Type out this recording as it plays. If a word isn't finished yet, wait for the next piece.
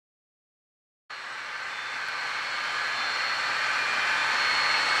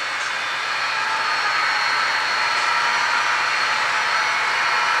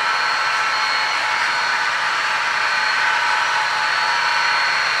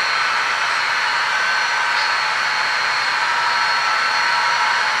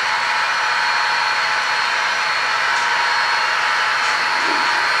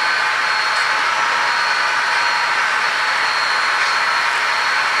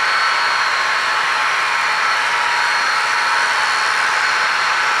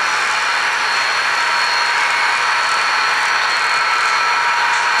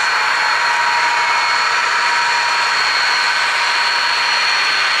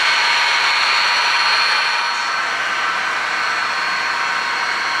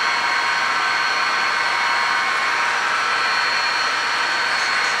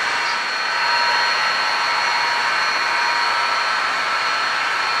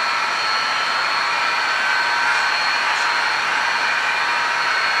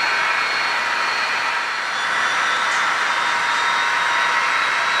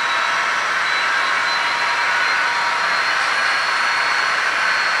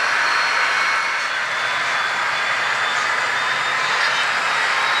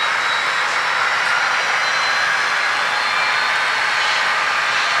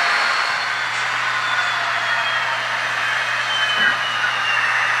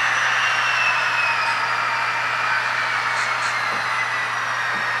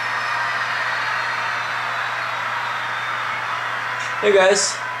Hey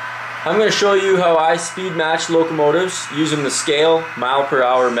guys, I'm going to show you how I speed match locomotives using the scale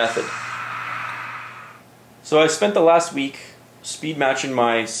mile/hour method. So I spent the last week speed matching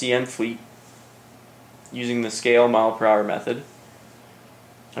my CN fleet using the scale mile/hour method.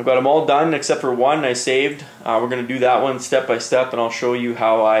 I've got them all done except for one I saved. We're going to do that one step by step, and I'll show you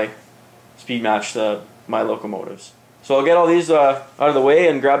how I speed match my locomotives. So I'll get all these out of the way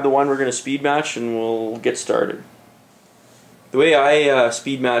and grab the one we're going to speed match, and we'll get started. The way I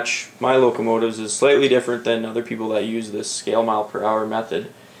speed match my locomotives is slightly different than other people that use this scale mile/hour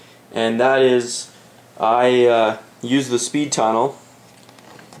method, and that is I use the speed tunnel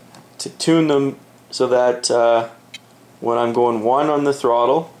to tune them so that when I'm going 1 on the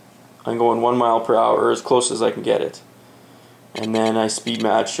throttle, I'm going 1 mile/hour, or as close as I can get it. And then I speed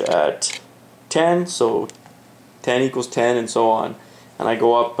match at 10, so 10 equals 10 and so on. And I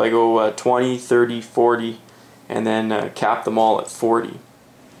go up, I go 20, 30, 40, and then cap them all at 40.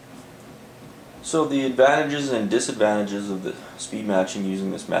 So the advantages and disadvantages of the speed matching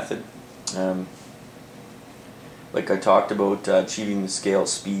using this method. Like I talked about, achieving the scale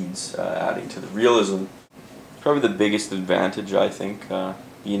speeds, adding to the realism. Probably the biggest advantage, I think,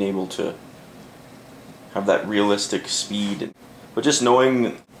 being able to have that realistic speed. But just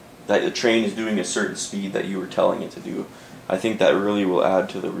knowing that the train is doing a certain speed that you were telling it to do, I think that really will add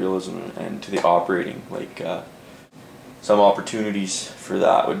to the realism and to the operating. Like some opportunities for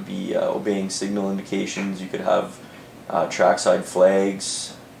that would be obeying signal indications. You could have trackside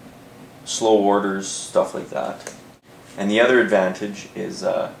flags, slow orders, stuff like that. And the other advantage is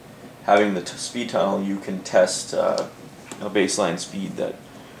having the speed tunnel. You can test a baseline speed that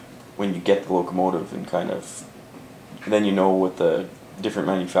when you get the locomotive, and then you know what the different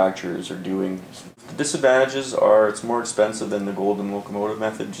manufacturers are doing. The disadvantages are it's more expensive than the golden locomotive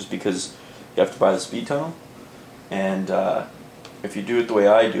method, just because you have to buy the speed tunnel, and if you do it the way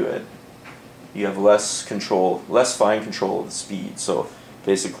I do it, you have less fine control of the speed. So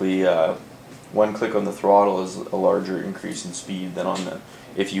basically one click on the throttle is a larger increase in speed than on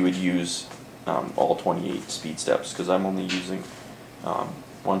if you would use all 28 speed steps, because I'm only using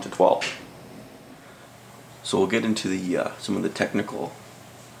 1 to 12. So we'll get into the some of the technical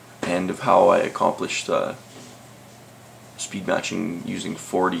end of how I accomplished speed matching using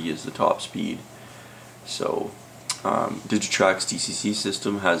 40 as the top speed. So Digitrax DCC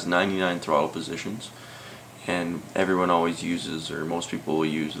system has 99 throttle positions, and everyone always uses, or most people will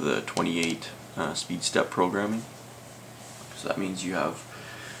use, the 28 speed step programming. So that means you have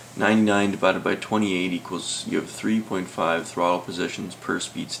 99 divided by 28 equals, you have 3.5 throttle positions per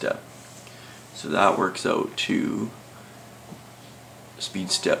speed step. So that works out to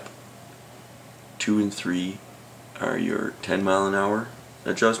speed step 2 and 3 are your 10 mile an hour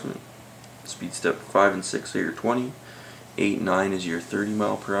adjustment. Speed step 5 and 6 are your 20. 8 and 9 is your 30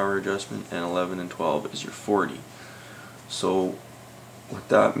 mile/hour adjustment, and 11 and 12 is your 40. So what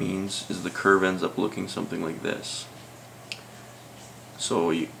that means is the curve ends up looking something like this.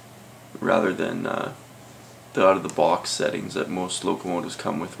 So rather than the out-of-the-box settings that most locomotives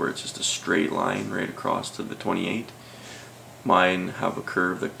come with, where it's just a straight line right across to the 28, mine have a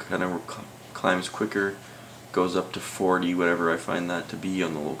curve that kind of climbs quicker, goes up to 40, whatever I find that to be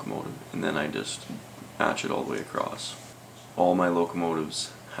on the locomotive, and then I just match it all the way across. All my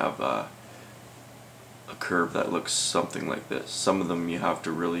locomotives have a curve that looks something like this. Some of them you have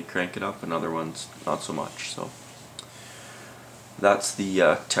to really crank it up, and other ones not so much. So that's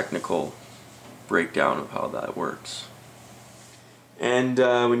the technical breakdown of how that works. And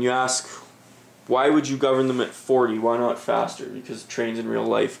when you ask why would you govern them at 40, why not faster? Because trains in real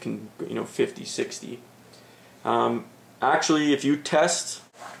life can, 50, 60. Actually, if you test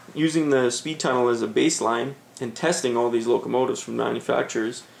using the speed tunnel as a baseline and testing all these locomotives from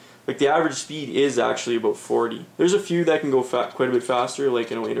manufacturers, like the average speed is actually about 40. There's a few that can go quite a bit faster,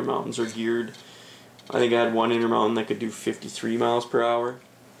 like Intermountains are geared. I think I had one Intermountain that could do 53 miles/hour.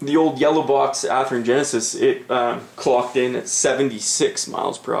 The old yellow box Athearn Genesis, it clocked in at 76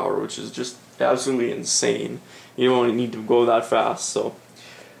 miles/hour, which is just absolutely insane. You don't need to go that fast. So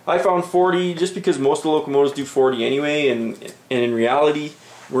I found 40 just because most of the locomotives do 40 anyway, and in reality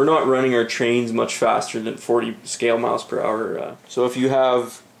we're not running our trains much faster than 40 scale miles/hour. So if you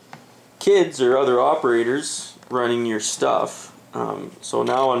have kids or other operators running your stuff, so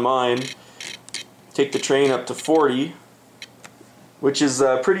now on mine, take the train up to 40, which is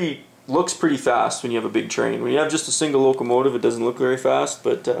looks pretty fast when you have a big train. When you have just a single locomotive, it doesn't look very fast,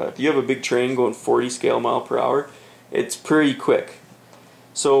 but if you have a big train going 40 scale mile/hour, it's pretty quick.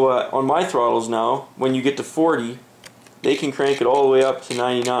 So on my throttles now, when you get to 40, they can crank it all the way up to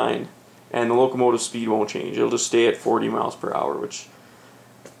 99, and the locomotive speed won't change. It'll just stay at 40 miles per hour, which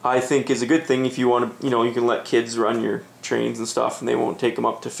I think is a good thing if you want to, you can let kids run your trains and stuff and they won't take them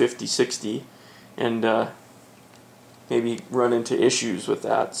up to 50, 60 and maybe run into issues with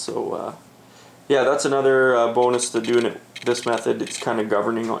that. So yeah, that's another bonus to doing it this method. It's kind of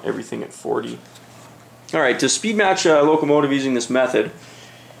governing everything at 40. Alright, to speed match a locomotive using this method,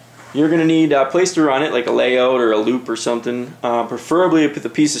 you're going to need a place to run it, like a layout or a loop or something. Preferably with a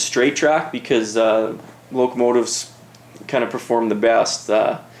piece of straight track, because locomotives kind of perform the best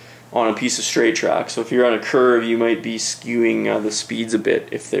on a piece of straight track. So if you're on a curve, you might be skewing the speeds a bit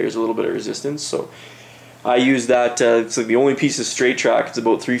if there's a little bit of resistance. So I use that, it's like the only piece of straight track. It's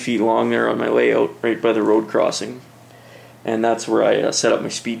about 3 feet long there on my layout, right by the road crossing. And that's where I set up my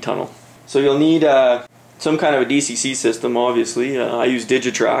speed tunnel. So you'll need some kind of a DCC system, obviously. I use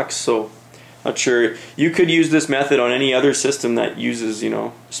Digitrax, so not sure. You could use this method on any other system that uses,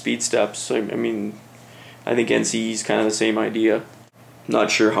 speed steps. I mean, I think NCE is kind of the same idea.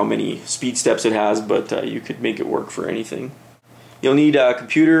 Not sure how many speed steps it has, but you could make it work for anything. You'll need a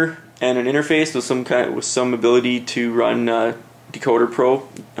computer and an interface with some ability to run Decoder Pro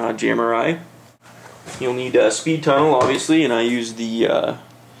JMRI. You'll need a speed tunnel, obviously, and I use the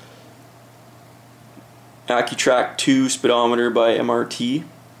AccuTrack 2 speedometer by MRT.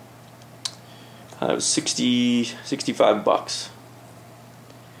 It was 65 bucks,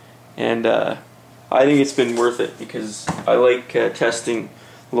 and I think it's been worth it because I like testing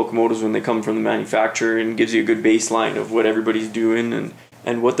locomotives when they come from the manufacturer, and gives you a good baseline of what everybody's doing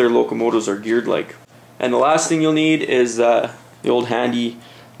and what their locomotives are geared like. And the last thing you'll need is the old handy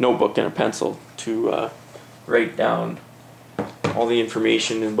notebook and a pencil to write down all the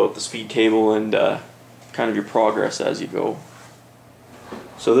information about the speed table and kind of your progress as you go.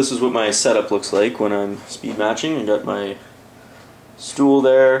 So this is what my setup looks like when I'm speed matching. I got my stool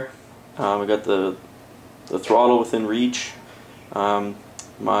there, I got the throttle within reach,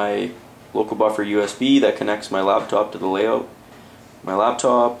 my local buffer USB that connects my laptop to the layout, my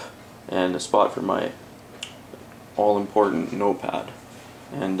laptop, and a spot for my all-important notepad.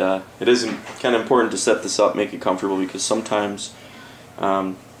 And it is kind of important to set this up, make it comfortable, because sometimes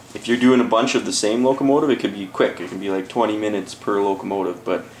if you're doing a bunch of the same locomotive, it could be quick. It can be like 20 minutes per locomotive.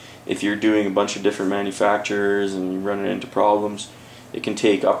 But if you're doing a bunch of different manufacturers and you're running into problems, it can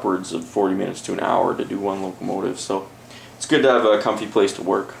take upwards of 40 minutes to an hour to do one locomotive. So it's good to have a comfy place to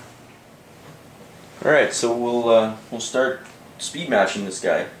work. Alright, so we'll start speed matching this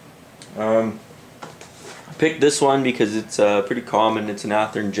guy. I picked this one because it's pretty common. It's an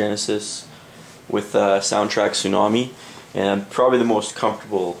Athearn Genesis with Soundtrack Tsunami, and probably the most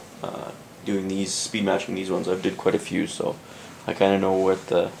comfortable doing these, speed matching these ones. I've did quite a few, so I kind of know what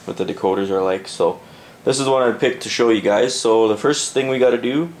the decoders are like. So this is one I picked to show you guys. So the first thing we got to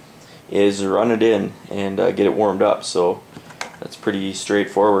do is run it in and get it warmed up. So that's pretty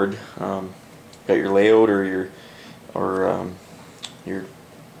straightforward. Got your layout or your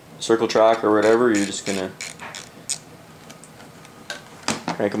circle track or whatever. You're just gonna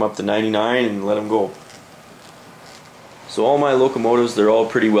crank them up to 99 and let them go. So all my locomotives, they're all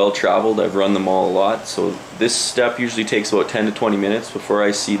pretty well traveled. I've run them all a lot. So this step usually takes about 10 to 20 minutes before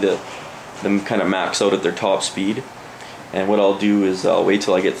I see them kind of max out at their top speed. And what I'll do is I'll wait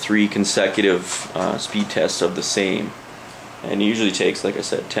till I get 3 consecutive speed tests of the same. And it usually takes, like I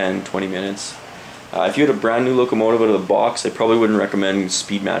said, 10-20 minutes. If you had a brand new locomotive out of the box, I probably wouldn't recommend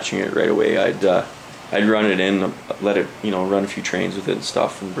speed matching it right away. I'd run it in, let it run a few trains with it and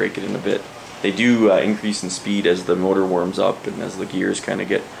stuff, and break it in a bit. They do increase in speed as the motor warms up and as the gears kind of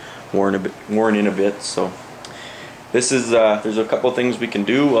get worn in a bit. So this is there's a couple things we can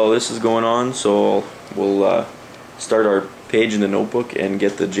do while this is going on. So we'll start our page in the notebook and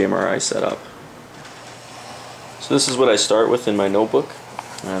get the JMRI set up. So this is what I start with in my notebook.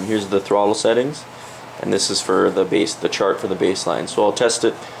 Here's the throttle settings, and this is for the chart for the baseline. So I'll test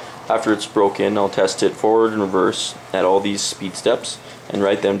it after it's broken. I'll test it forward and reverse at all these speed steps and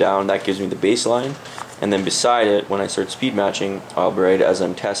write them down. That gives me the baseline, and then beside it, when I start speed matching, I'll write it as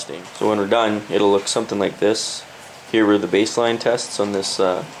I'm testing. So when we're done, it'll look something like this. Here were the baseline tests on this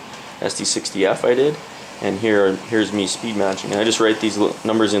SD60F I did, and here's me speed matching. And I just write these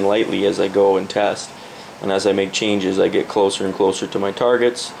numbers in lightly as I go and test, and as I make changes, I get closer and closer to my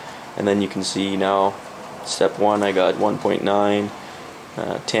targets. And then you can see now, step 1, I got 1.9,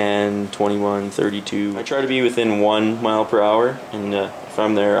 10, 21, 32. I try to be within 1 mile per hour, and if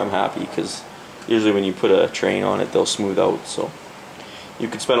I'm there, I'm happy, because usually when you put a train on it, they'll smooth out. So you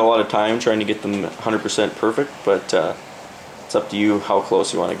could spend a lot of time trying to get them 100% perfect, but it's up to you how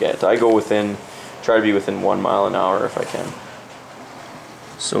close you want to get. I go try to be within 1 mile an hour if I can.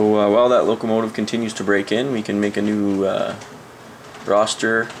 So while that locomotive continues to break in, we can make a new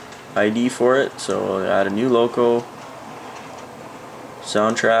roster ID for it. So I'll add a new loco,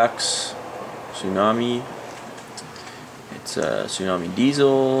 Soundtrax, Tsunami. It's a Tsunami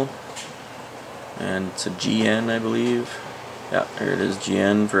diesel, and it's a GN, I believe. Yeah, there it is,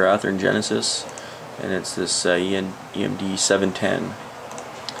 GN for Athearn Genesis, and it's this EMD 710.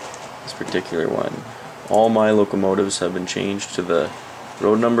 This particular one. All my locomotives have been changed to the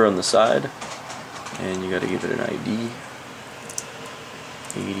road number on the side, and you got to give it an ID.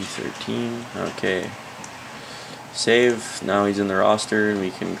 8013. Okay. Save. Now he's in the roster, and we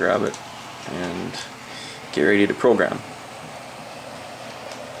can grab it and get ready to program.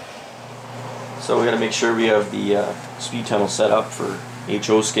 So we got to make sure we have the speed tunnel set up for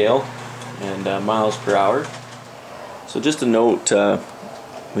HO scale and miles per hour. So just a note,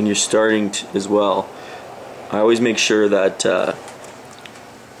 when you're starting as well, I always make sure that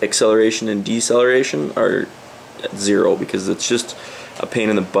acceleration and deceleration are at 0, because it's just a pain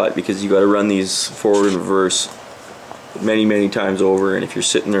in the butt, because you got to run these forward and reverse many times over, and if you're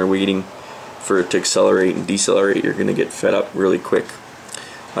sitting there waiting for it to accelerate and decelerate, you're going to get fed up really quick.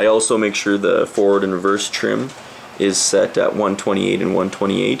 I also make sure the forward and reverse trim is set at 128 and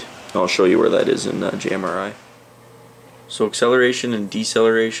 128. I'll show you where that is in JMRI. So acceleration and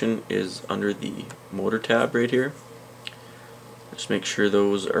deceleration is under the motor tab right here. Just make sure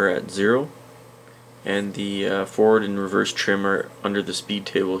those are at 0, and the forward and reverse trim are under the speed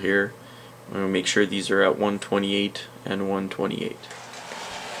table here. I'm going to make sure these are at 128 and 128.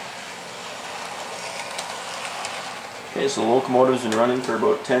 Okay, so the locomotive's been running for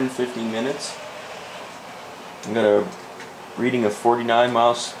about 10-15 minutes. I got a reading of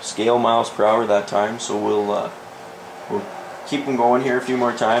 49 scale miles per hour that time, so we'll keep them going here a few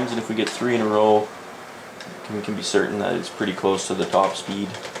more times, and if we get 3 in a row, we can be certain that it's pretty close to the top speed,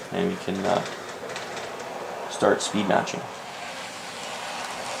 and we can start speed matching.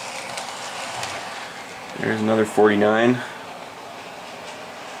 There's another 49.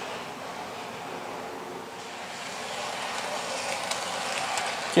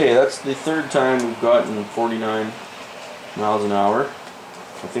 Okay, that's the third time we've gotten 49 miles an hour.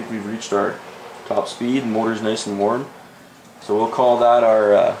 I think we've reached our top speed, the motor's nice and warm. So we'll call that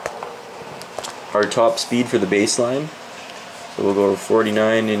our top speed for the baseline. So we'll go to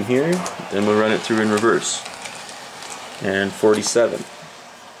 49 in here, then we'll run it through in reverse. And 47.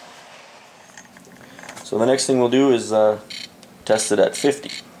 So the next thing we'll do is test it at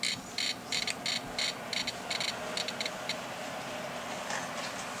 50.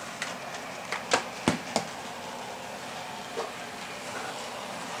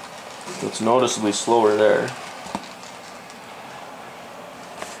 It's noticeably slower there.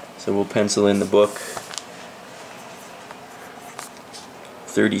 So we'll pencil in the book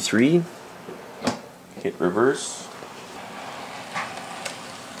 33, hit reverse.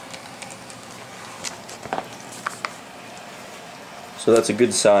 So that's a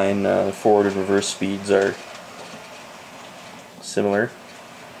good sign. The forward and reverse speeds are similar.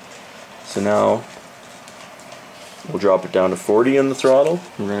 So now we'll drop it down to 40 on the throttle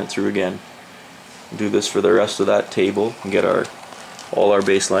and run it through again. We'll do this for the rest of that table and get all our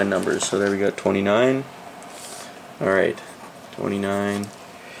baseline numbers. So there we got 29. Alright, 29.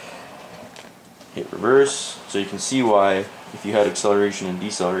 Hit reverse. So you can see why, if you had acceleration and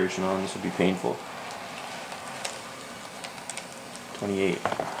deceleration on, this would be painful. 28.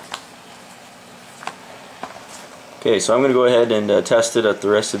 Okay, so I'm going to go ahead and test it at the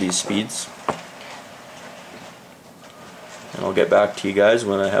rest of these speeds. And I'll get back to you guys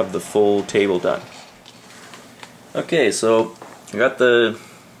when I have the full table done. Okay, so I got the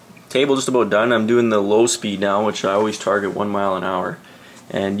table just about done. I'm doing the low speed now, which I always target 1 mile an hour.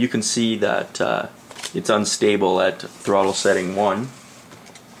 And you can see that it's unstable at throttle setting 1.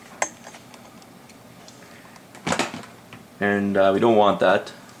 And we don't want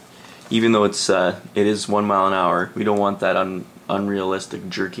that. Even though it is 1 mile an hour, we don't want that unrealistic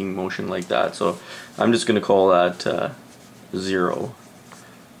jerking motion like that. So I'm just going to call that 0,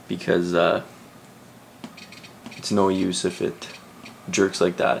 because it's no use if it jerks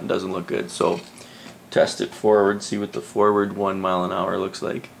like that and doesn't look good. So test it forward, see what the forward 1 mile an hour looks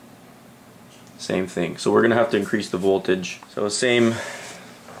like. Same thing. So we're gonna have to increase the voltage. So same.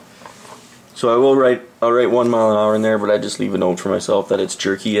 So I'll write 1 mile an hour in there, but I just leave a note for myself that it's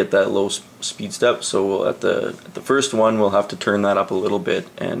jerky at that low speed step. So at the first one, we'll have to turn that up a little bit,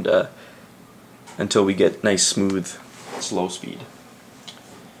 and until we get nice smooth slow speed.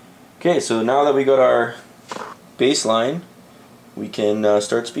 Okay, so now that we got our baseline, we can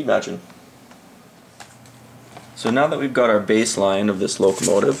start speed matching. So now that we've got our baseline of this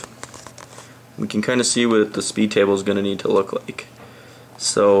locomotive, we can kind of see what the speed table is going to need to look like.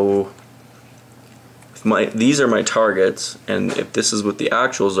 So these are my targets, and if this is what the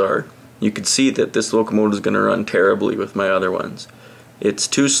actuals are, you can see that this locomotive is going to run terribly with my other ones. It's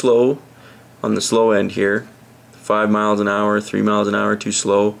too slow on the slow end here. 5 miles an hour, 3 miles an hour, too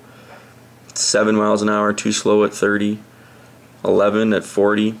slow. 7 miles an hour, too slow at 30. 11 at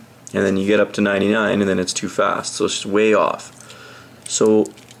 40. And then you get up to 99 and then it's too fast. So it's just way off. So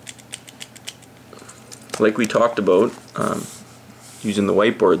like we talked about, using the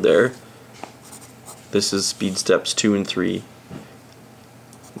whiteboard there, this is speed steps 2 and 3.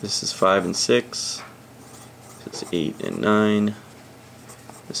 This is 5 and 6. This is 8 and 9.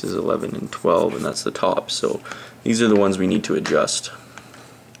 This is 11 and 12, and that's the top. So these are the ones we need to adjust.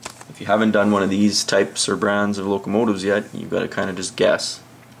 If you haven't done one of these types or brands of locomotives yet, you've got to kind of just guess.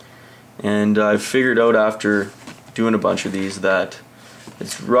 And I've figured out after doing a bunch of these that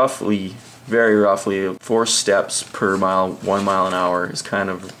it's roughly, very roughly, 4 steps per mile, 1 mile an hour is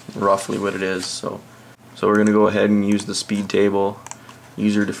kind of roughly what it is. So we're going to go ahead and use the speed table,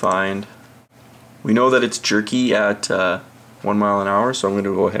 user defined. We know that it's jerky at 1 mile an hour, so I'm going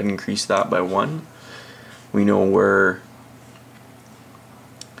to go ahead and increase that by 1. We know we're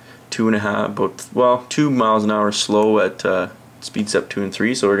 2 miles an hour slow at speed step 2 and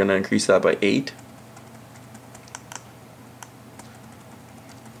 3, so we're going to increase that by 8.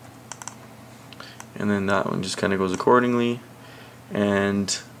 And then that one just kind of goes accordingly.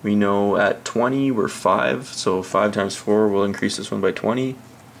 And we know at 20 we're 5, so 5 times 4 will increase this one by 20.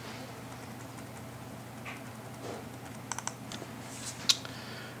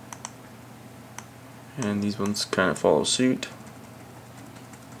 And these ones kind of follow suit.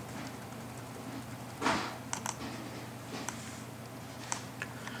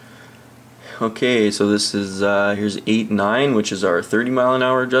 Okay, so this is here's 8, 9, which is our 30 mile an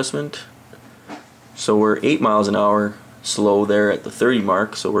hour adjustment. So we're 8 miles an hour slow there at the 30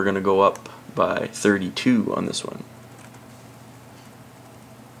 mark, so we're going to go up by 32 on this one.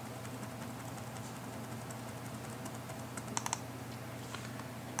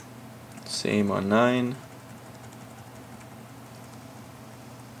 Same on 9.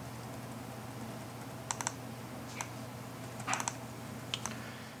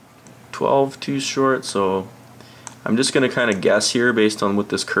 Too short, so I'm just going to kind of guess here based on what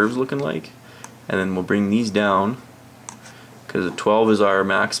this curve's looking like, and then we'll bring these down because the 12 is our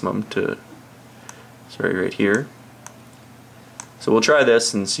maximum to, sorry, right here. So we'll try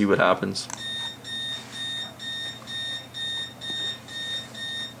this and see what happens.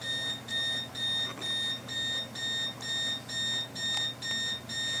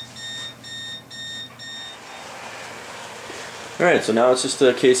 Alright, so now it's just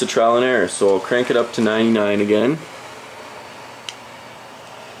a case of trial and error. So I'll crank it up to 99 again.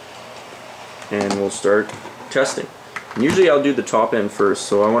 And we'll start testing. And usually I'll do the top end first,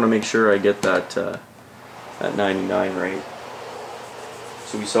 so I want to make sure I get that at 99 right.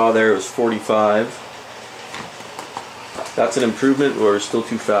 So we saw there it was 45. That's an improvement, but we're still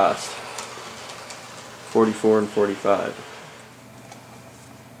too fast. 44 and 45.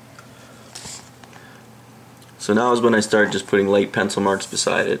 So now is when I start just putting light pencil marks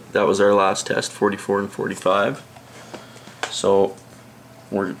beside it. That was our last test, 44 and 45. So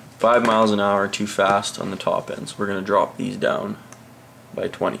we're 5 miles an hour too fast on the top end, so we're going to drop these down by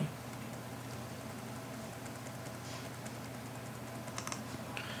 20.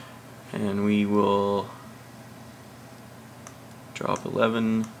 And we will drop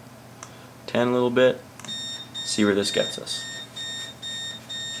 11, 10 a little bit, see where this gets us.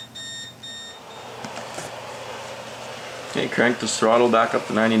 Okay, crank the throttle back up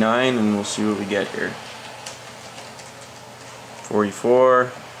to 99 and we'll see what we get here.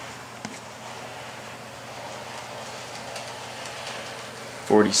 44.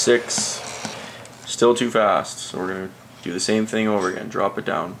 46. Still too fast, so we're going to do the same thing over again. Drop it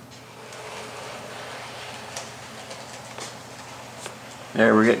down.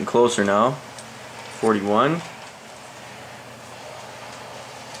 There, we're getting closer now. 41.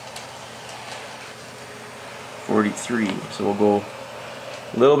 43. So we'll go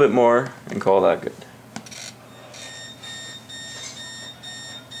a little bit more and call that good.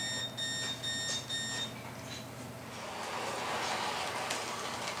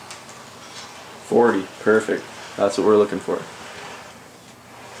 Perfect. That's what we're looking for.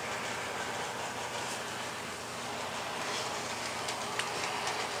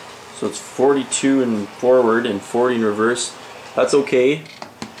 So it's 42 in forward and 40 in reverse. That's okay.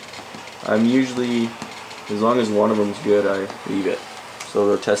 I'm usually, as long as one of them's good, I leave it. So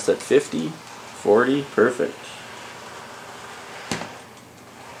they'll test at 50, 40, perfect.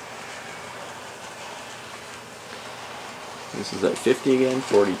 This is at 50 again,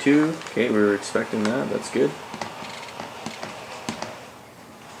 42. Okay, we were expecting that, that's good.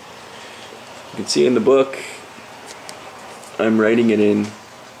 You can see in the book, I'm writing it in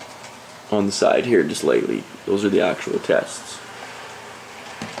on the side here just lightly. Those are the actual tests.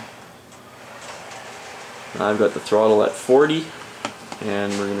 I've got the throttle at 40,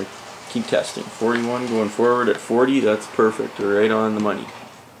 and we're going to keep testing. 41 going forward at 40, that's perfect. We're right on the money.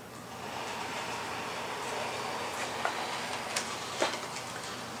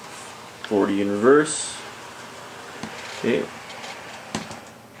 .40 in reverse. Okay.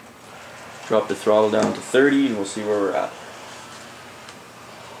 Drop the throttle down to 30 and we'll see where we're at.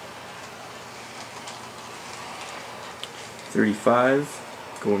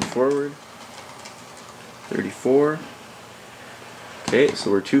 .35 going forward. 34. Okay,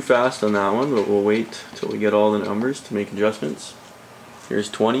 so we're too fast on that one, but we'll wait till we get all the numbers to make adjustments. Here's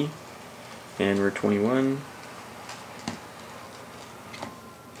 20, and we're 21.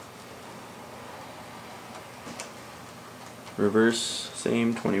 Reverse,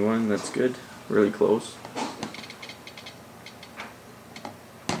 same, 21, that's good. Really close.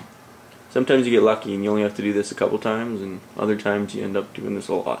 Sometimes you get lucky and you only have to do this a couple times, and other times you end up doing this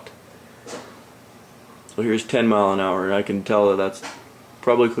a lot. So here's 10 mile an hour, and I can tell that that's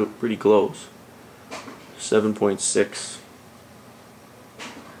probably pretty close. 7.6.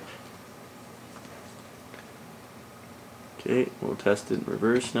 Okay, we'll test it in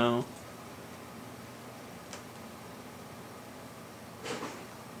reverse now.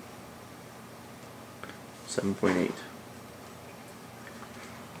 .8.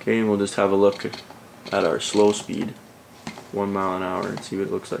 Okay, and we'll just have a look at our slow speed, 1 mile an hour, and see what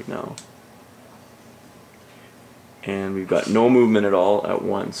it looks like now. And we've got no movement at all at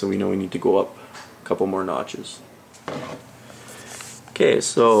 1, so we know we need to go up a couple more notches. Okay,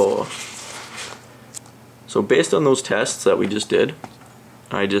 so based on those tests that we just did,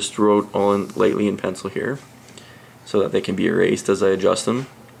 I just wrote all in lightly in pencil here so that they can be erased as I adjust them.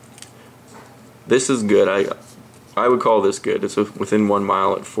 This is good. I would call this good. It's within 1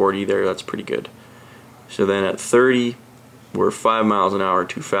 mile at 40 there, that's pretty good. So then at 30, we're 5 miles an hour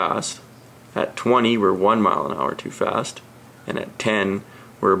too fast. At 20, we're 1 mile an hour too fast. And at 10,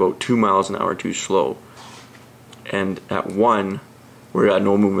 we're about 2 miles an hour too slow. And at 1, we're at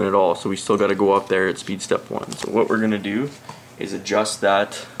no movement at all, so we still got to go up there at speed step 1. So what we're going to do is adjust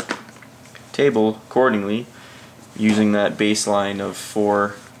that table accordingly using that baseline of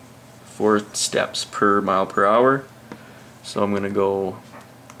 4 steps per mile per hour. So I'm going to go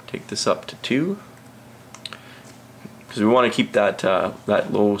take this up to 2, because we want to keep that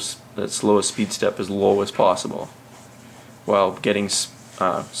slowest speed step as low as possible while getting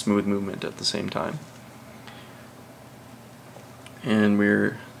smooth movement at the same time. And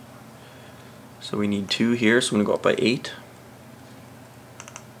we need 2 here, so I'm going to go up by 8.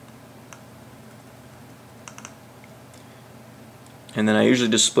 And then I usually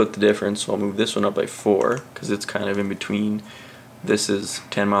just split the difference, so I'll move this one up by 4 because it's kind of in between. This is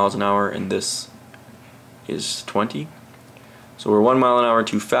 10 miles an hour and this is 20. So we're 1 mile an hour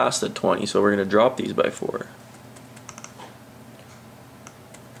too fast at 20, so we're going to drop these by 4.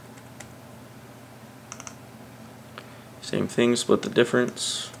 Same thing, split the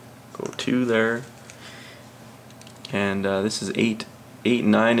difference, go 2 there. And this is 8. 8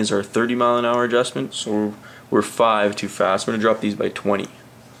 and 9 is our 30 mile an hour adjustment, so we're 5 too fast. We're going to drop these by 20.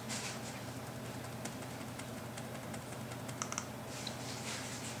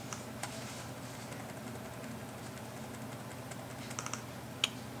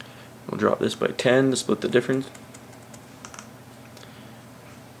 We'll drop this by 10 to split the difference.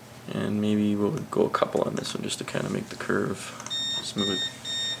 And maybe we'll go a couple on this one just to kind of make the curve smooth.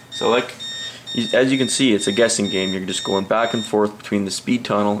 So as you can see, it's a guessing game. You're just going back and forth between the speed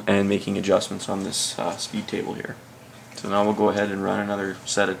tunnel and making adjustments on this speed table here. So now we'll go ahead and run another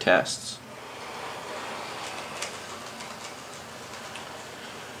set of tests.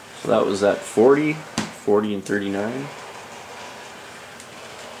 So that was at 40, 40 and 39.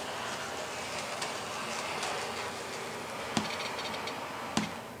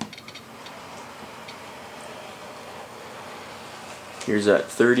 Here's at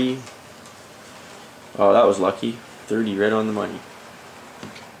 30. Oh, that was lucky. 30 right on the money.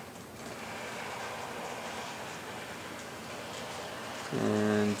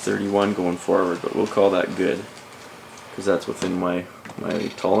 And 31 going forward, but we'll call that good because that's within my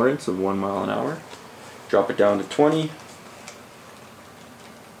tolerance of 1 mile an hour. Drop it down to 20.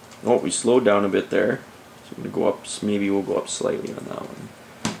 Oh, we slowed down a bit there. So I'm going to go up, maybe we'll go up slightly on that one.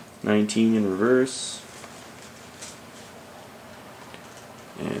 19 in reverse.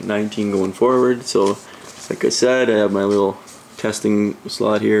 And 19 going forward. So like I said, I have my little testing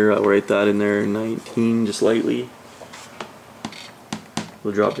slot here. I'll write that in there, 19, just lightly.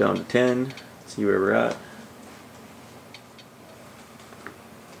 We'll drop down to 10, see where we're at.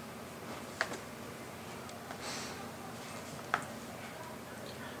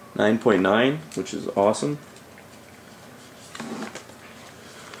 .9, which is awesome.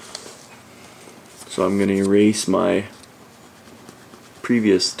 So I'm going to erase my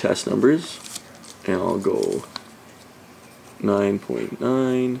previous test numbers and I'll go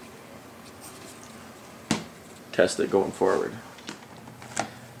 9.9. Test it going forward.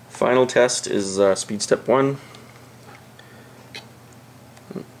 Final test is speed step 1.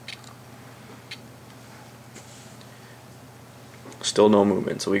 Still no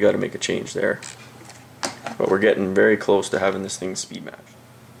movement, so we got to make a change there. But we're getting very close to having this thing speed match.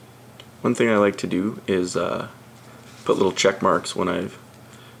 One thing I like to do is put little check marks when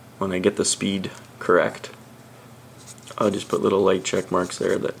I get the speed correct. I'll just put little light check marks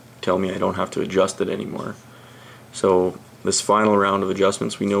there that tell me I don't have to adjust it anymore. So this final round of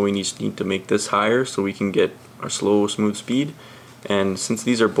adjustments, we know we need to make this higher so we can get our slow, smooth speed. And since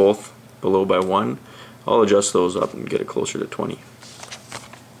these are both below by 1, I'll adjust those up and get it closer to 20.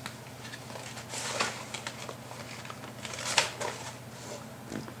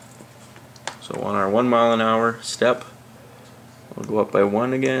 So on our 1 mile an hour step, we'll go up by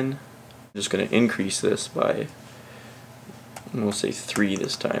 1 again. I'm just going to increase this by, we'll say 3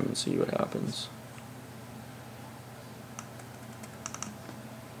 this time and see what happens.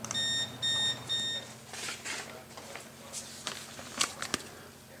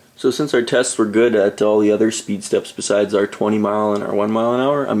 So since our tests were good at all the other speed steps besides our 20 mile and our 1 mile an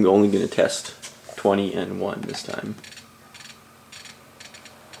hour, I'm only going to test 20 and 1 this time.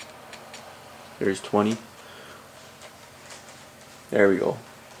 There's 20. There we go.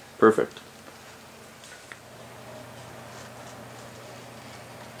 Perfect.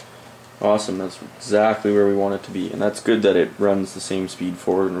 Awesome, that's exactly where we want it to be. And that's good that it runs the same speed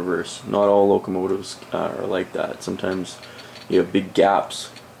forward and reverse. Not all locomotives are like that. Sometimes you have big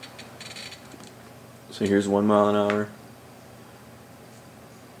gaps. So here's 1 mile an hour.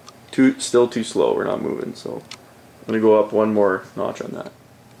 Still too slow, we're not moving, so I'm going to go up 1 more notch on that.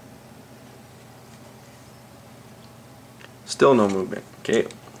 Still no movement. Okay,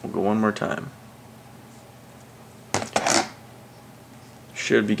 we'll go 1 more time.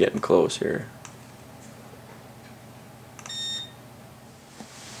 Should be getting close here.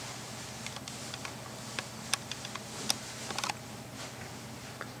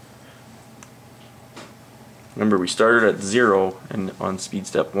 Remember, we started at 0 and on speed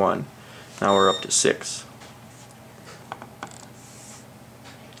step 1. Now we're up to 6.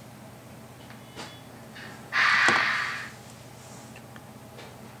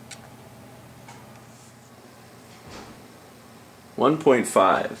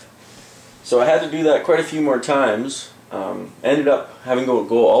 .5. So I had to do that quite a few more times. Ended up having to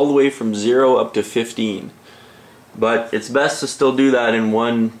go all the way from 0 up to 15. But it's best to still do that in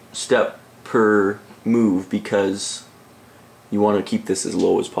 1 step per move because you want to keep this as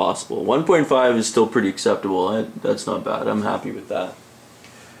low as possible. 1.5 is still pretty acceptable. That's not bad. I'm happy with that.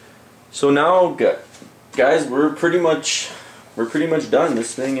 So now, guys, we're pretty much done.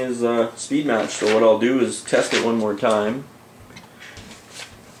 This thing is speed matched. So what I'll do is test it 1 more time.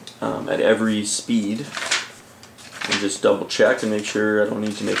 At every speed and just double check and make sure I don't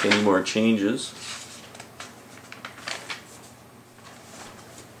need to make any more changes.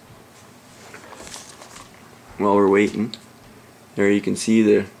 While we're waiting, there you can see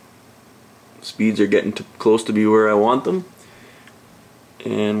the speeds are getting close to be where I want them,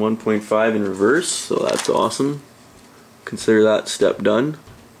 and 1.5 in reverse, so that's awesome. Consider that step done.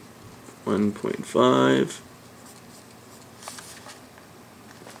 1.5.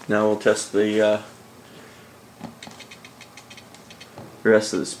 Now we'll test the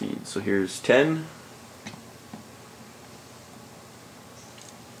rest of the speed. So here's 10.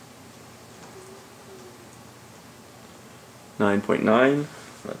 .9,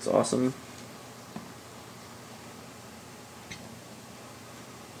 that's awesome.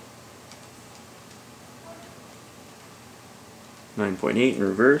 9.8 in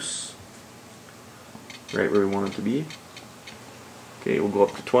reverse, right where we want it to be. Okay, we'll go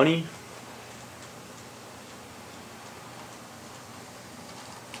up to 20.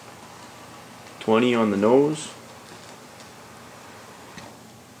 On the nose.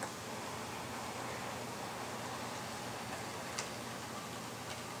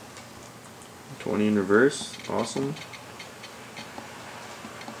 In reverse, awesome.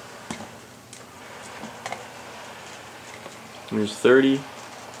 There's 30.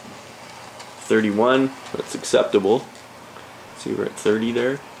 31, that's acceptable. See, we're at 30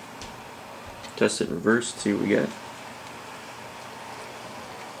 there. Test it in reverse, see what we get.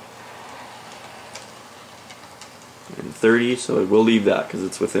 And 30, so we'll leave that because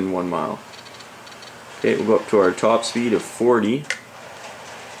it's within 1 mile. Okay, we'll go up to our top speed of 40.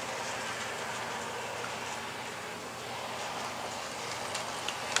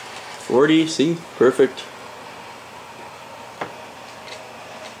 See, perfect.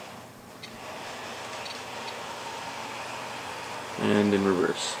 And in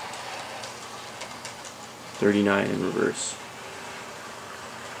reverse. 39 in reverse.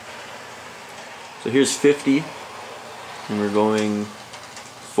 So here's 50, and we're going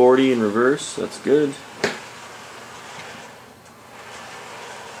 40 in reverse. That's good.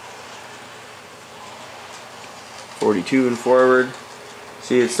 .42 and forward.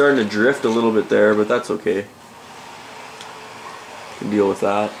 See, it's starting to drift a little bit there, but that's okay. Can deal with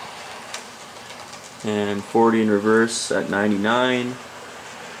that. And 40 in reverse at 99.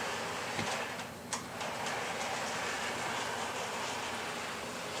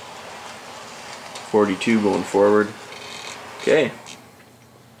 .42 going forward. Okay.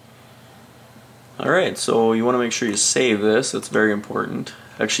 Alright, so you want to make sure you save this. That's very important.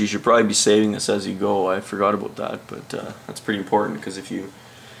 Actually, you should probably be saving this as you go. I forgot about that, but that's pretty important, because if you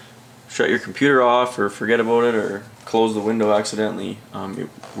shut your computer off or forget about it or close the window accidentally, it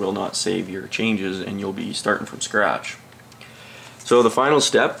will not save your changes and you'll be starting from scratch. So the final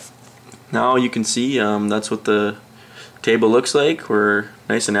step, now you can see that's what the table looks like. We're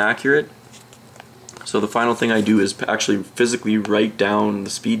nice and accurate. So the final thing I do is actually physically write down the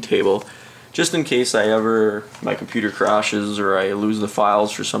speed table, just in case my computer crashes or I lose the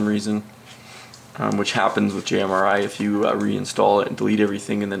files for some reason, which happens with JMRI. If you reinstall it and delete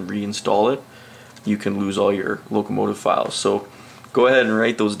everything and then reinstall it, you can lose all your Locomotive files. So go ahead and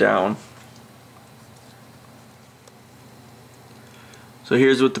write those down. So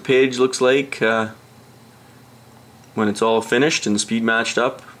here's what the page looks like when it's all finished and the speed matched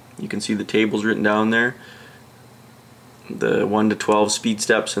up. You can see the tables written down there, the 1 to 12 speed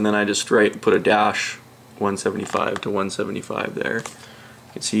steps, and then I just put a dash 175 to 175 there.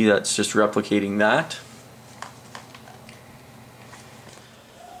 You can see that's just replicating that.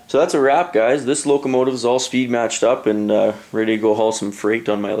 So that's a wrap, guys. This locomotive is all speed matched up and ready to go haul some freight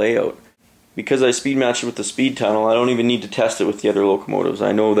on my layout. Because I speed matched it with the speed tunnel, I don't even need to test it with the other locomotives.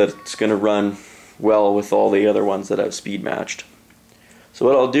 I know that it's going to run well with all the other ones that I've speed matched. So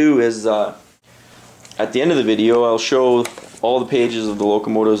what I'll do is at the end of the video I'll show all the pages of the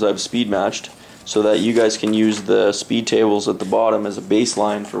locomotives I've speed matched, so that you guys can use the speed tables at the bottom as a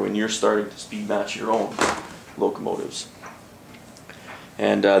baseline for when you're starting to speed match your own locomotives.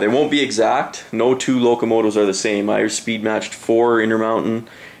 And they won't be exact. No two locomotives are the same. I speed matched 4 Intermountain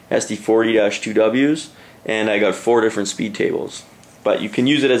SD40-2Ws, and I got 4 different speed tables. But you can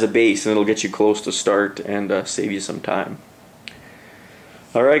use it as a base and it'll get you close to start and save you some time.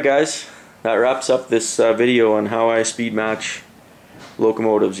 Alright guys, that wraps up this video on how I speed match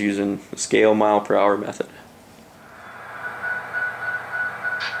locomotives using the scale mile per hour method.